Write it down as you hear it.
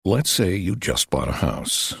Let's say you just bought a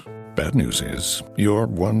house. Bad news is, you're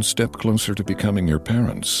one step closer to becoming your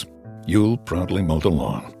parents. You'll proudly mow the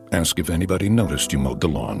lawn, ask if anybody noticed you mowed the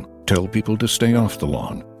lawn, tell people to stay off the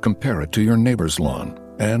lawn, compare it to your neighbor's lawn,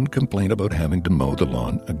 and complain about having to mow the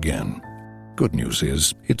lawn again. Good news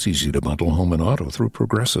is, it's easy to bundle home and auto through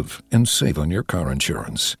Progressive and save on your car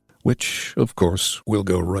insurance, which, of course, will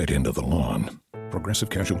go right into the lawn. Progressive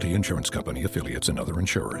Casualty Insurance Company, affiliates, and other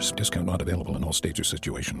insurers. Discount not available in all states or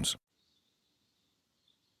situations.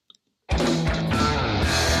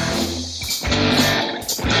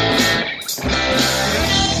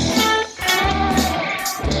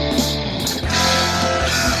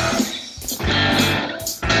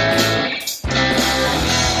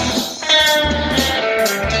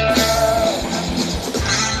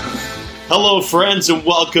 Hello, friends, and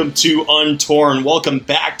welcome to Untorn. Welcome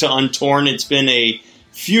back to Untorn. It's been a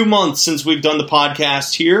few months since we've done the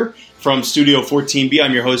podcast here from Studio 14B.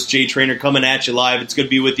 I'm your host, Jay Trainer, coming at you live. It's good to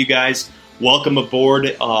be with you guys. Welcome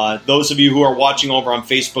aboard. Those of you who are watching over on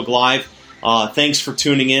Facebook Live, thanks for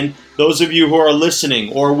tuning in. Those of you who are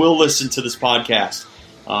listening or will listen to this podcast,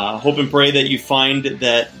 hope and pray that you find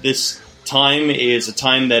that this time is a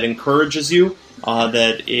time that encourages you,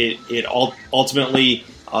 that it ultimately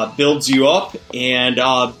builds you up. And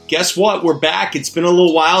guess what? We're back. It's been a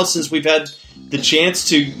little while since we've had the chance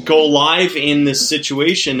to go live in this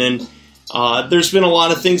situation. And there's been a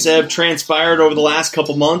lot of things that have transpired over the last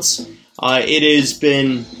couple months. It has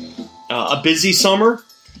been a busy summer.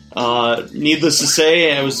 Needless to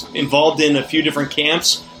say, I was involved in a few different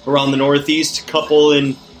camps around the Northeast. A couple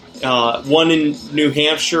in, one in New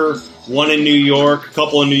Hampshire, one in New York, a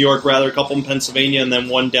couple in Pennsylvania, and then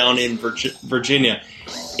one down in Virginia.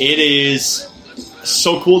 It is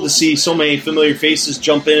so cool to see so many familiar faces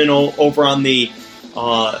jump in and over on the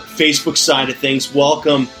Facebook side of things.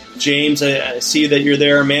 Welcome, James. I see that you're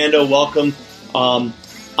there. Amanda, welcome. On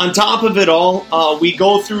top of it all, we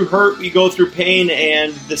go through hurt, we go through pain,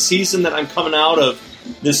 and the season that I'm coming out of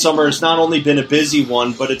this summer has not only been a busy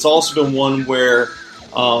one, but it's also been one where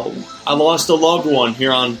I lost a loved one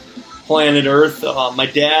here on planet Earth. My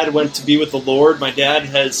dad went to be with the Lord. My dad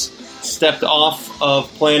has stepped off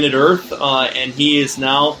of planet Earth, and he is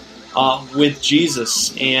now with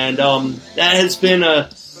Jesus. And that has been a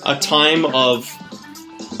time of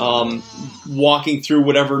walking through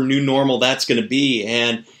whatever new normal that's going to be.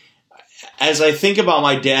 And as I think about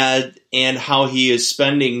my dad and how he is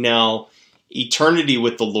spending now eternity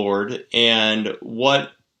with the Lord and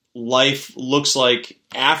what life looks like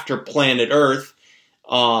after planet Earth,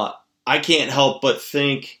 I can't help but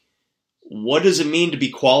think, what does it mean to be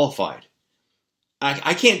qualified?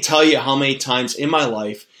 I can't tell you how many times in my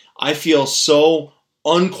life I feel so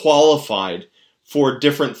unqualified for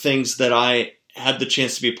different things that I had the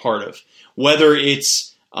chance to be a part of. Whether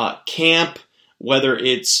it's camp, whether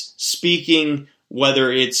it's speaking, whether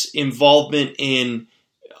it's involvement in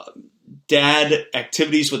dad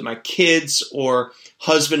activities with my kids or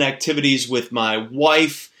husband activities with my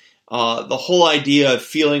wife. The whole idea of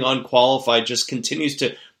feeling unqualified just continues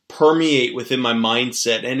to permeate within my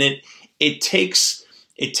mindset, and it takes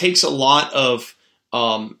a lot of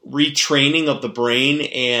retraining of the brain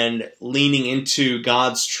and leaning into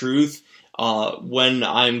God's truth when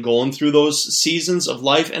I'm going through those seasons of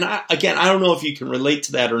life. And I don't know if you can relate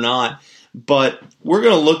to that or not, but we're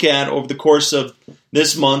going to look at, over the course of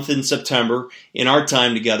this month in September, in our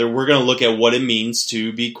time together, we're going to look at what it means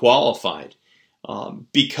to be qualified,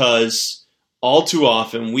 because all too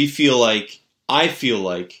often I feel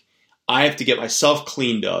like I have to get myself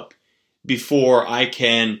cleaned up before I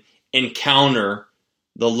can encounter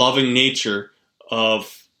the loving nature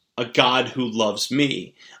of a God who loves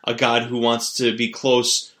me, a God who wants to be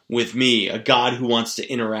close with me, a God who wants to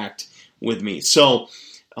interact with me. So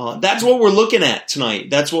that's what we're looking at tonight.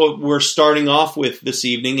 That's what we're starting off with this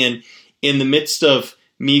evening. And in the midst of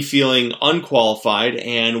me feeling unqualified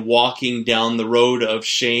and walking down the road of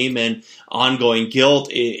shame and ongoing guilt,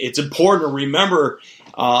 it's important to remember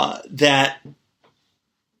that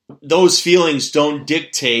those feelings don't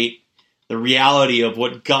dictate the reality of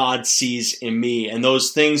what God sees in me, and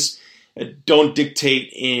those things don't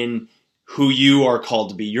dictate in who you are called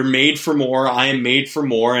to be. You're made for more. I am made for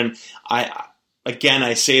more, and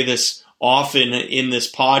I say this often in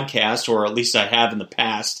this podcast, or at least I have in the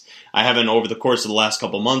past. I haven't over the course of the last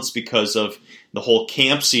couple months because of the whole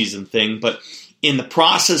camp season thing, but in the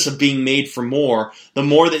process of being made for more, the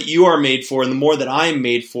more that you are made for and the more that I am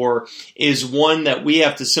made for is one that we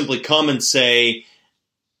have to simply come and say,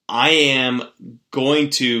 I am going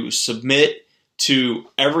to submit to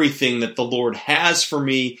everything that the Lord has for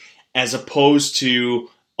me, as opposed to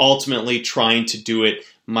ultimately trying to do it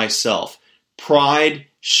myself. Pride,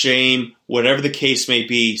 shame, whatever the case may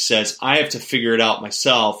be, says I have to figure it out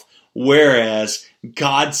myself, whereas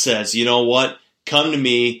God says, you know what? Come to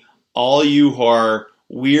me, all you who are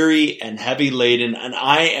weary and heavy laden, and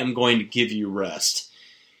I am going to give you rest.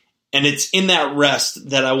 And it's in that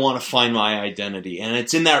rest that I want to find my identity. And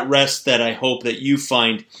it's in that rest that I hope that you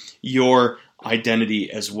find your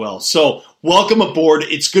identity as well. So welcome aboard.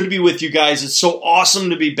 It's good to be with you guys. It's so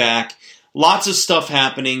awesome to be back. Lots of stuff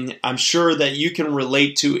happening. I'm sure that you can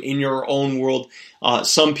relate to in your own world.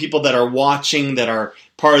 Some people that are watching, that are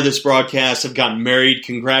part of this broadcast, have gotten married.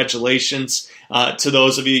 Congratulations to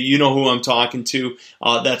those of you. You know who I'm talking to.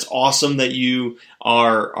 That's awesome that you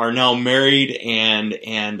are now married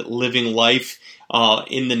and living life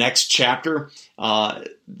in the next chapter.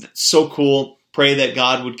 So cool. Pray that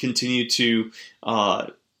God would continue to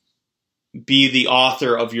be the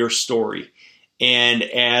author of your story. And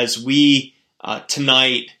as we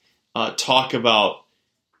tonight talk about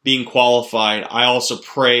being qualified, I also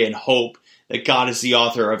pray and hope that God is the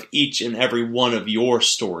author of each and every one of your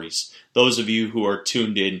stories, those of you who are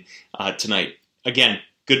tuned in tonight. Again,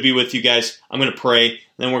 good to be with you guys. I'm going to pray,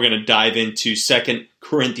 then we're going to dive into 2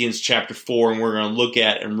 Corinthians chapter 4, and we're going to look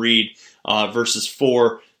at and read verses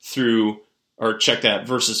 5 through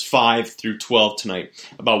 12 tonight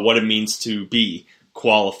about what it means to be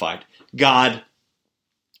qualified. God,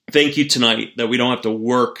 thank you tonight that we don't have to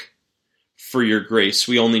work for your grace.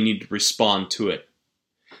 We only need to respond to it.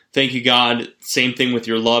 Thank you, God. Same thing with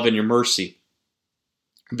your love and your mercy.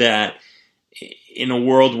 That in a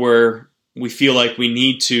world where we feel like we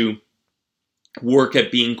need to work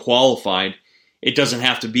at being qualified, it doesn't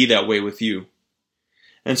have to be that way with you.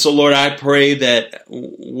 And so, Lord, I pray that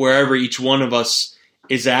wherever each one of us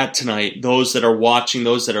is at tonight, those that are watching,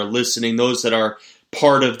 those that are listening, those that are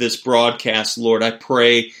part of this broadcast, Lord, I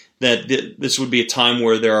pray that this would be a time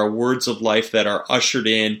where there are words of life that are ushered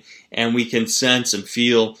in, and we can sense and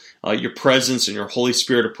feel your presence and your Holy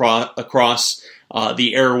Spirit across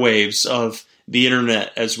the airwaves of the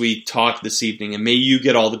internet as we talk this evening. And may you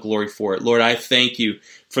get all the glory for it. Lord, I thank you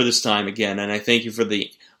for this time again, and I thank you for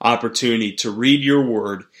the opportunity to read your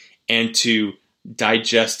word and to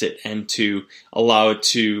digest it and to allow it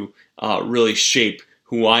to really shape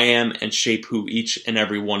who I am and shape who each and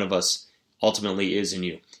every one of us ultimately is in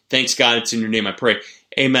you. Thanks, God. It's in your name I pray.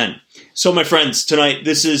 Amen. So, my friends, tonight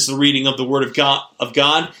this is the reading of the Word of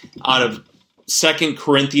God out of 2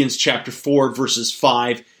 Corinthians chapter 4, verses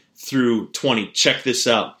 5 through 20. Check this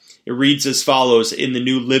out. It reads as follows in the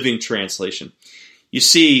New Living Translation. You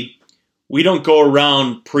see, we don't go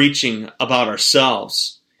around preaching about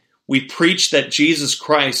ourselves. We preach that Jesus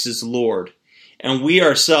Christ is Lord, and we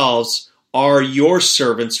ourselves are your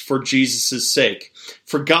servants for Jesus' sake.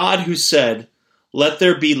 For God, who said, "Let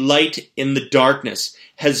there be light in the darkness,"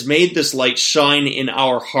 has made this light shine in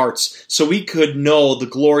our hearts so we could know the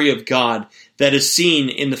glory of God that is seen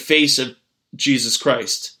in the face of Jesus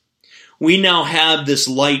Christ. We now have this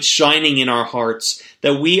light shining in our hearts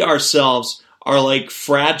that we ourselves are like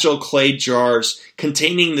fragile clay jars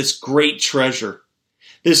containing this great treasure.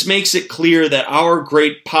 This makes it clear that our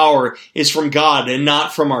great power is from God and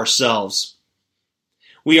not from ourselves.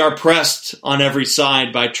 We are pressed on every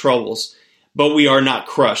side by troubles, but we are not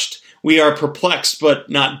crushed. We are perplexed,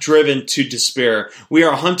 but not driven to despair. We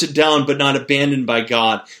are hunted down, but not abandoned by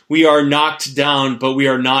God. We are knocked down, but we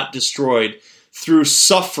are not destroyed. Through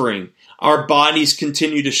suffering, our bodies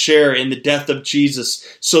continue to share in the death of Jesus,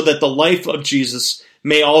 so that the life of Jesus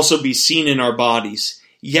may also be seen in our bodies.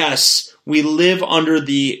 Yes, we live under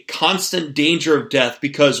the constant danger of death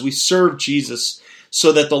because we serve Jesus,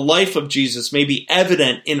 so that the life of Jesus may be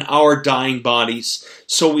evident in our dying bodies.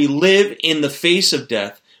 So we live in the face of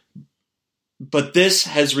death, but this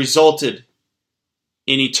has resulted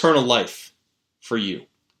in eternal life for you.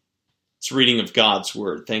 It's a reading of God's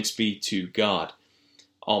Word. Thanks be to God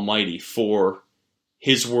Almighty for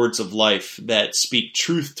His words of life that speak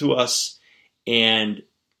truth to us, and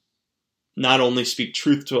not only speak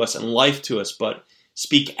truth to us and life to us, but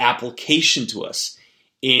speak application to us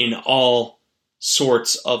in all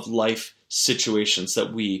sorts of life situations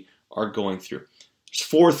that we are going through. There's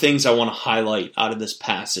 4 things I want to highlight out of this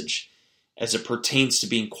passage as it pertains to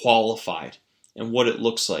being qualified and what it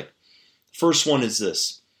looks like. First one is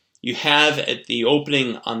this. You have at the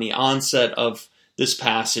opening, on the onset of this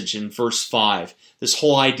passage in verse 5, this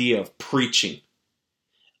whole idea of preaching,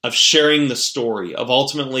 of sharing the story, of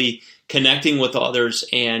ultimately connecting with others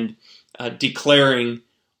and declaring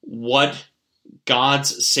what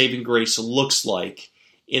God's saving grace looks like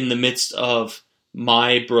in the midst of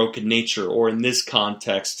my broken nature, or in this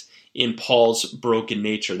context, in Paul's broken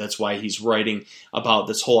nature. That's why he's writing about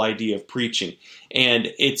this whole idea of preaching.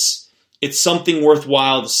 And it's something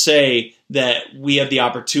worthwhile to say that we have the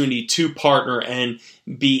opportunity to partner and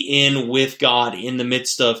be in with God in the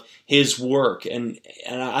midst of his work. And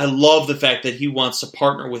I love the fact that he wants to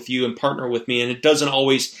partner with you and partner with me. And it doesn't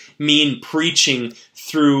always mean preaching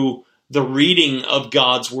through the reading of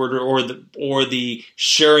God's word or the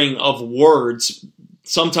sharing of words.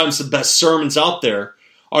 Sometimes the best sermons out there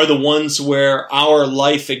are the ones where our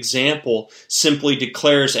life example simply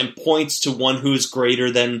declares and points to one who is greater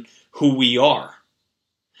than who we are.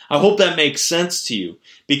 I hope that makes sense to you,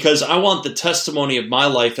 because I want the testimony of my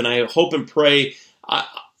life, and I hope and pray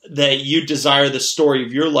that you desire the story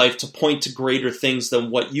of your life to point to greater things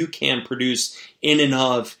than what you can produce in and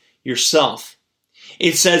of yourself.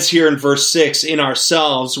 It says here in verse 6, in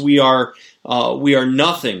ourselves we are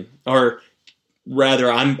nothing, or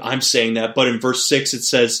rather I'm saying that, but in verse 6 it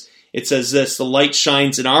says this: the light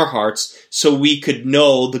shines in our hearts so we could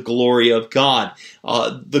know the glory of God.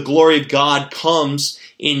 The glory of God comes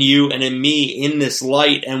in you and in me in this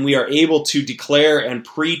light, and we are able to declare and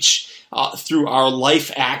preach through our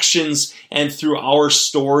life actions and through our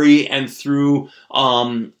story and through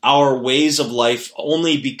our ways of life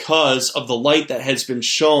only because of the light that has been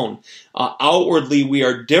shown. Outwardly we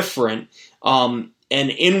are different, and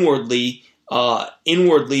inwardly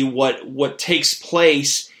what takes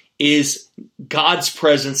place is God's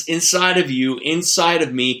presence inside of you, inside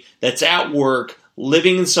of me, that's at work,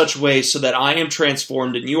 living in such a way so that I am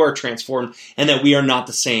transformed and you are transformed, and that we are not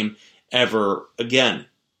the same ever again.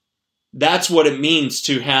 That's what it means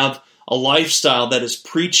to have a lifestyle that is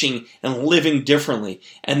preaching and living differently.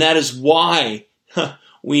 And that is why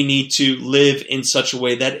we need to live in such a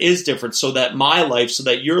way that is different, so that my life, so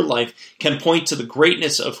that your life can point to the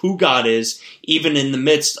greatness of who God is, even in the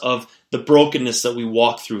midst of the brokenness that we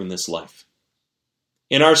walk through in this life.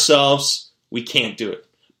 In ourselves, we can't do it.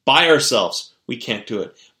 By ourselves, we can't do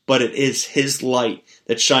it. But it is his light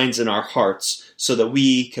that shines in our hearts so that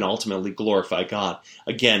we can ultimately glorify God.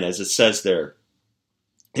 Again, as it says there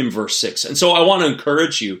in verse 6. And so I want to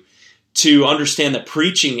encourage you to understand that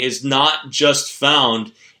preaching is not just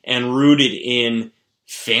found and rooted in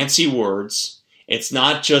fancy words. It's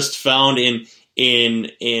not just found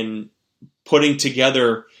in putting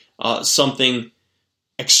together something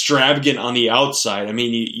extravagant on the outside. I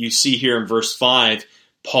mean, you see here in verse 5,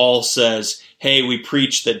 Paul says, hey, we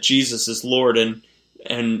preach that Jesus is Lord,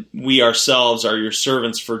 and we ourselves are your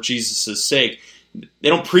servants for Jesus' sake. They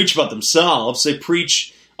don't preach about themselves. They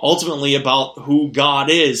preach ultimately about who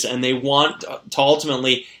God is, and they want to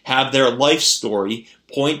ultimately have their life story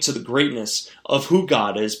point to the greatness of who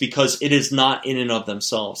God is, because it is not in and of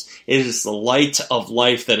themselves. It is the light of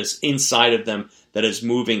life that is inside of them that is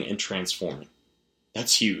moving and transforming.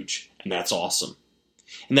 That's huge, and that's awesome.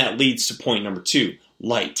 And that leads to point number 2,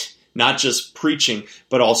 light. Not just preaching,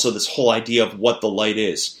 but also this whole idea of what the light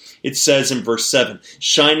is. It says in verse 7,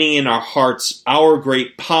 shining in our hearts, our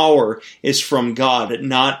great power is from God,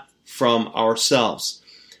 not from ourselves.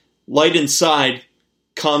 Light inside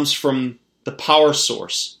comes from the power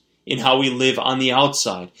source in how we live on the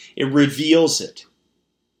outside. It reveals it.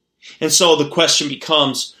 And so the question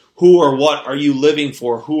becomes, who or what are you living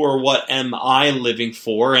for? Who or what am I living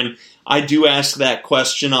for? And I do ask that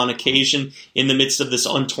question on occasion in the midst of this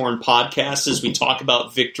Untorn podcast as we talk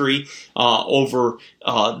about victory over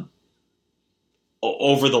the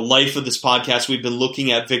life of this podcast. We've been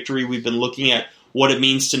looking at victory. We've been looking at what it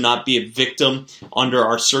means to not be a victim under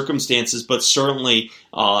our circumstances, but certainly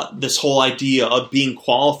this whole idea of being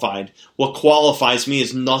qualified. What qualifies me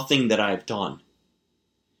is nothing that I've done.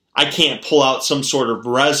 I can't pull out some sort of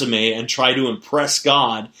resume and try to impress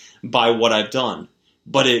God by what I've done.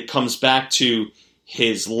 But it comes back to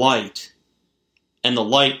his light. And the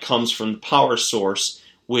light comes from the power source,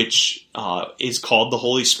 which is called the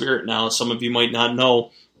Holy Spirit. Now, some of you might not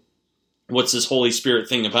know, what's this Holy Spirit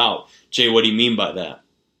thing about? Jay, what do you mean by that?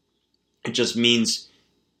 It just means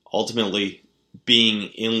ultimately being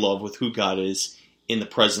in love with who God is in the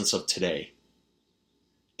presence of today.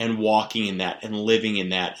 And walking in that and living in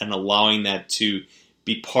that and allowing that to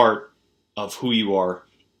be part of who you are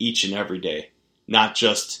each and every day. Not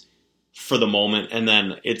just for the moment and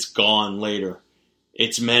then it's gone later.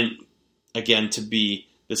 It's meant, again, to be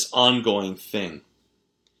this ongoing thing.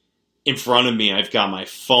 In front of me, I've got my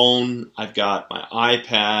phone, I've got my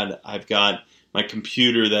iPad, I've got my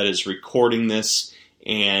computer that is recording this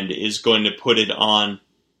and is going to put it on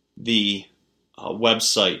the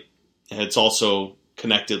website. And it's also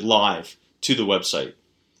connected live to the website.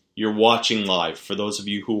 You're watching live for those of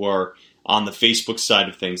you who are on the Facebook side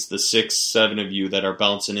of things, the 6, 7 of you that are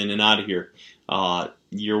bouncing in and out of here.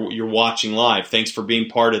 You're watching live. Thanks for being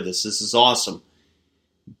part of this. This is awesome.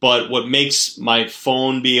 But what makes my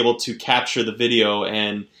phone be able to capture the video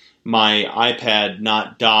and my iPad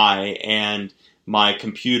not die and my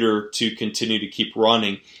computer to continue to keep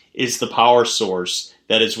running is the power source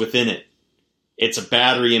that is within it. It's a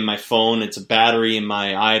battery in my phone. It's a battery in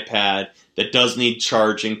my iPad that does need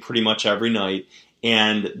charging pretty much every night,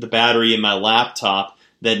 and the battery in my laptop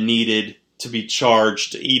that needed to be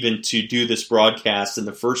charged even to do this broadcast in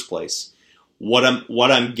the first place. What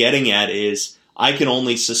I'm getting at is I can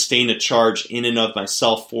only sustain a charge in and of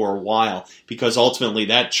myself for a while, because ultimately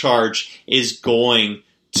that charge is going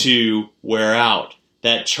to wear out.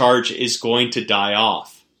 That charge is going to die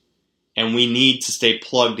off. And we need to stay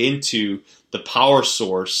plugged into the power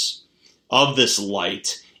source of this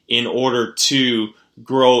light in order to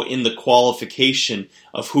grow in the qualification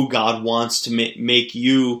of who God wants to make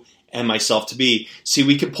you and myself to be. See,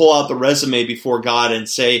 we could pull out the resume before God and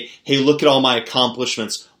say, hey, look at all my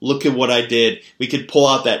accomplishments. Look at what I did. We could pull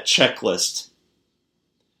out that checklist.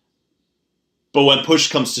 But when push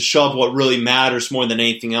comes to shove, what really matters more than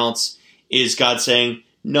anything else is God saying,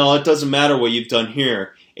 no, it doesn't matter what you've done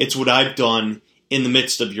here. It's what I've done in the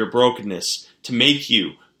midst of your brokenness to make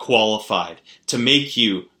you qualified, to make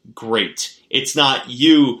you great. It's not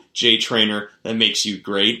you, Jay Trainer, that makes you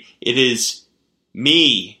great. It is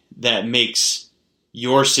me that makes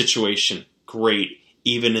your situation great,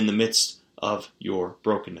 even in the midst of your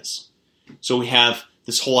brokenness. So we have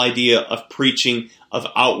this whole idea of preaching, of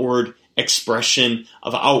outward expression,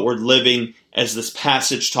 of outward living, as this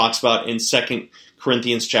passage talks about in 2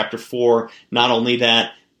 Corinthians chapter 4. Not only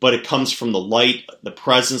that, but it comes from the light, the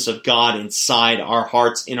presence of God inside our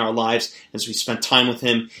hearts, in our lives, as we spend time with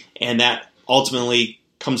Him, and that ultimately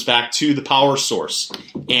comes back to the power source.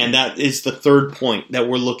 And that is the third point that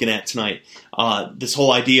we're looking at tonight. This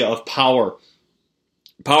whole idea of power.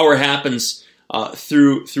 Power happens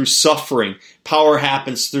through suffering. Power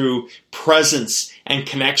happens through presence and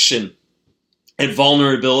connection and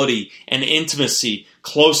vulnerability and intimacy,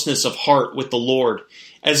 closeness of heart with the Lord.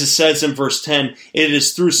 As it says in verse 10, it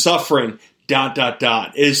is through suffering, ...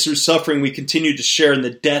 It is through suffering we continue to share in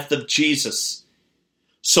the death of Jesus,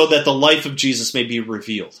 so that the life of Jesus may be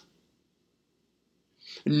revealed.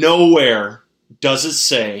 Nowhere does it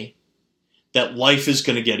say that life is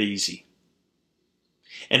going to get easy.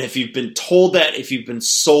 And if you've been told that, if you've been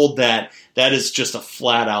sold that, that is just a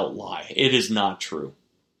flat out lie. It is not true.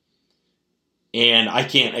 And I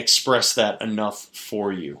can't express that enough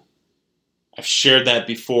for you. I've shared that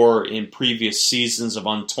before in previous seasons of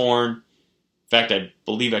Untorn. In fact, I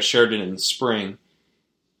believe I shared it in the spring.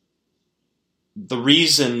 The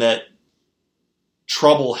reason that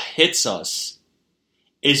trouble hits us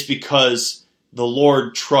is because the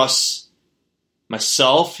Lord trusts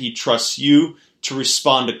myself, He trusts you to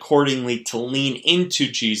respond accordingly, to lean into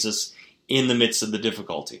Jesus in the midst of the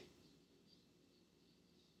difficulty.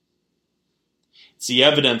 It's the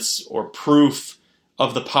evidence or proof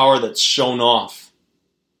of the power that's shown off.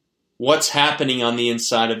 What's happening on the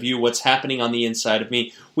inside of you? What's happening on the inside of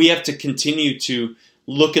me? We have to continue to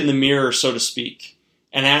look in the mirror, so to speak,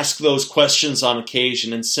 and ask those questions on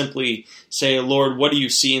occasion and simply say, Lord, what do you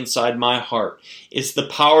see inside my heart? Is the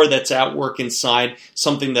power that's at work inside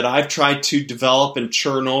something that I've tried to develop and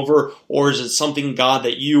churn over, or is it something, God,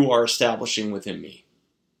 that you are establishing within me?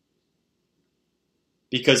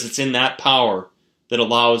 Because it's in that power that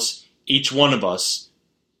allows each one of us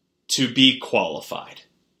to be qualified.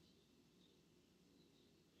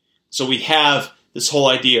 So we have this whole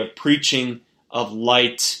idea of preaching, of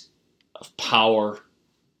light, of power,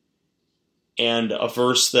 and a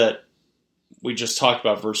verse that we just talked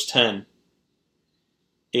about, verse 10,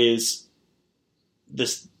 is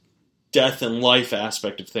this death and life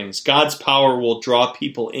aspect of things. God's power will draw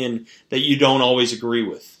people in that you don't always agree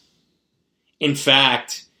with. In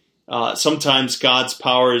fact, sometimes God's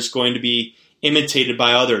power is going to be imitated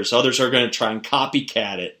by others. Others are going to try and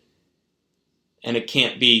copycat it. And it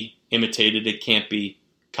can't be imitated. It can't be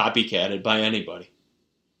copycatted by anybody.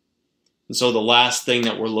 And so the last thing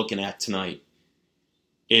that we're looking at tonight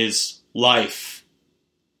is life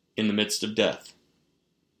in the midst of death.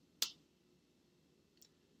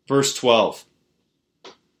 Verse 12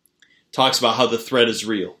 talks about how the threat is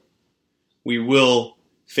real. We will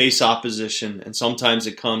face opposition, and sometimes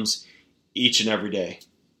it comes each and every day.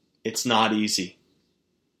 It's not easy.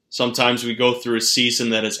 Sometimes we go through a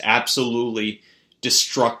season that is absolutely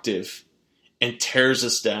destructive and tears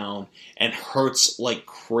us down and hurts like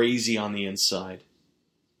crazy on the inside.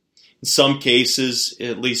 In some cases,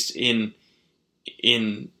 at least in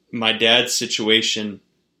my dad's situation,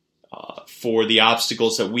 for the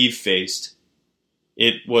obstacles that we've faced,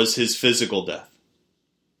 it was his physical death.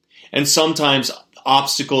 And sometimes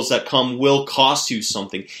obstacles that come will cost you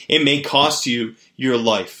something. It may cost you your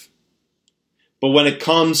life. But when it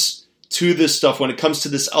comes to this stuff, when it comes to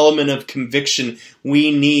this element of conviction,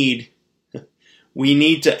 we need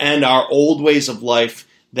to end our old ways of life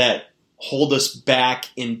that hold us back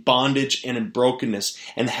in bondage and in brokenness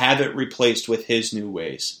and have it replaced with His new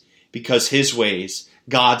ways. Because His ways,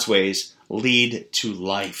 God's ways, lead to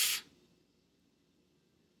life.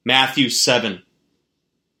 Matthew 7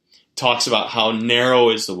 talks about how narrow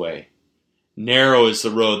is the way. Narrow is the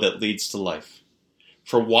road that leads to life.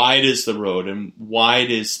 For wide is the road and wide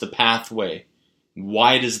is the pathway.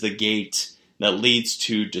 Wide is the gate that leads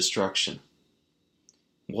to destruction.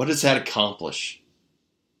 What does that accomplish?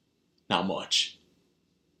 Not much.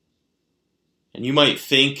 And you might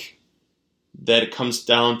think that it comes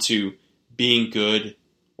down to being good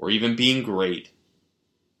or even being great.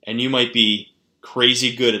 And you might be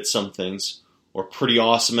crazy good at some things or pretty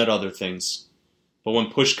awesome at other things. But when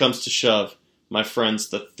push comes to shove, my friends,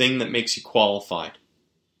 the thing that makes you qualified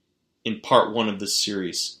in part 1 of this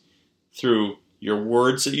series, through your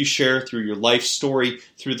words that you share, through your life story,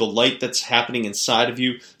 through the light that's happening inside of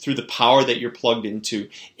you, through the power that you're plugged into,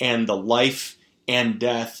 and the life and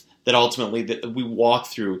death that ultimately that we walk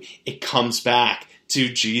through, it comes back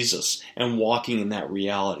to Jesus and walking in that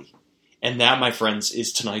reality. And that, my friends,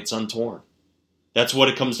 is tonight's Untorn. That's what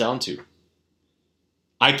it comes down to.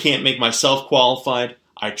 I can't make myself qualified.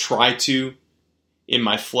 I try to. In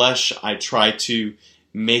my flesh, I try to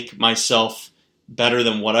make myself better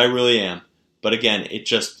than what I really am. But again,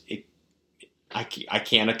 I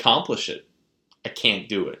can't accomplish it. I can't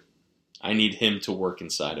do it. I need Him to work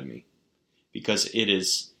inside of me. Because it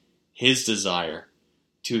is His desire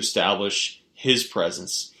to establish His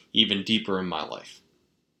presence even deeper in my life.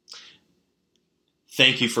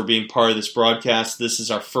 Thank you for being part of this broadcast. This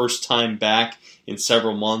is our first time back in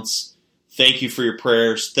several months. Thank you for your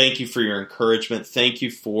prayers. Thank you for your encouragement. Thank you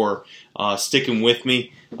for sticking with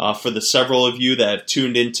me. For the several of you that have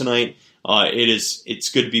tuned in tonight, it's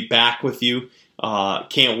good to be back with you.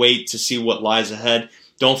 Can't wait to see what lies ahead.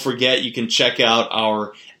 Don't forget, you can check out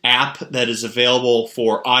our app that is available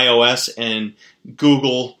for iOS and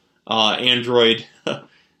Google, Android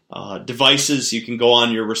devices. You can go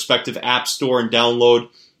on your respective app store and download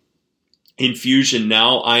Infusion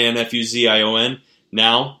Now, INFUZION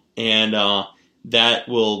Now, and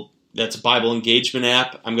that's a Bible engagement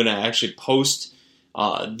app. I'm going to actually post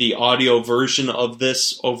the audio version of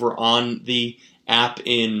this over on the app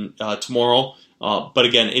in tomorrow. But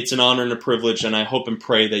again, it's an honor and a privilege, and I hope and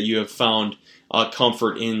pray that you have found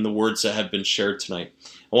comfort in the words that have been shared tonight.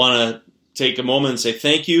 I want to take a moment and say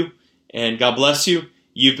thank you, and God bless you.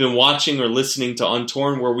 You've been watching or listening to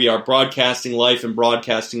Untorn, where we are broadcasting life and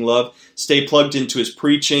broadcasting love. Stay plugged into His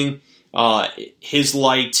preaching, His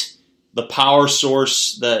light, the power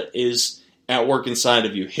source that is at work inside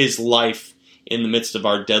of you, His life in the midst of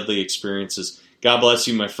our deadly experiences. God bless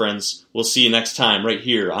you, my friends. We'll see you next time right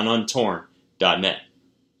here on untorn.net.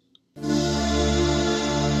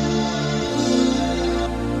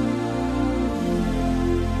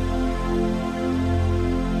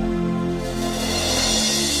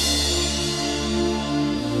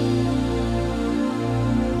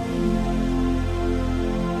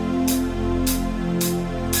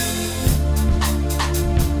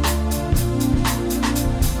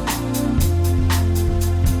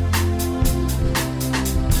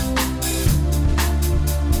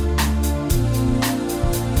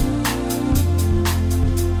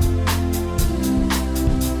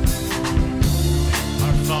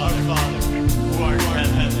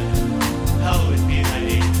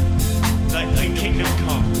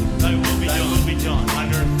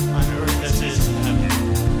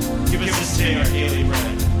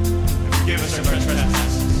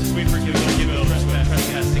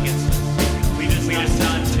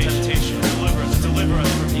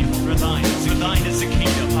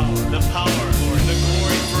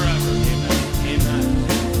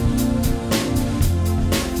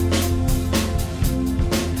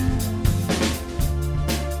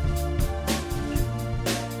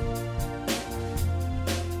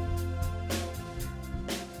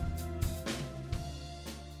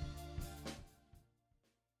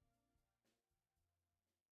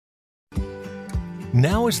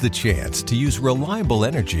 Now is the chance to use reliable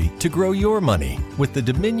energy to grow your money with the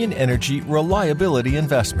Dominion Energy Reliability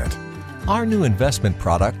Investment. Our new investment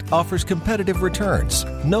product offers competitive returns,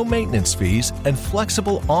 no maintenance fees, and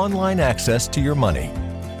flexible online access to your money.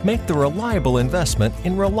 Make the reliable investment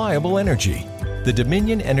in reliable energy. the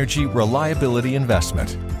Dominion Energy Reliability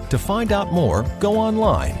Investment. To find out more, go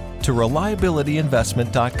online to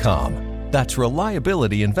reliabilityinvestment.com. That's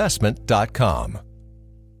reliabilityinvestment.com.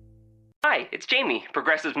 Hi, it's Jamie,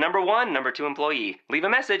 Progressive #1, #2 employee. Leave a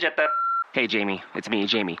message at the... Hey, Jamie, it's me,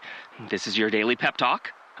 Jamie. This is your daily pep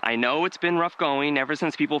talk. I know it's been rough going ever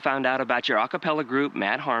since people found out about your a cappella group,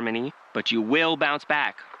 Mad Harmony, but you will bounce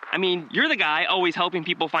back. I mean, you're the guy always helping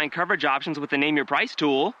people find coverage options with the Name Your Price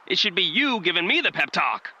tool. It should be you giving me the pep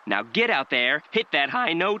talk. Now get out there, hit that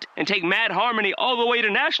high note, and take Mad Harmony all the way to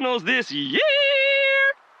nationals this year!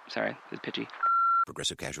 Sorry, it's pitchy.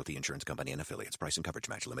 Progressive Casualty Insurance Company and Affiliates. Price and coverage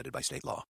match limited by state law.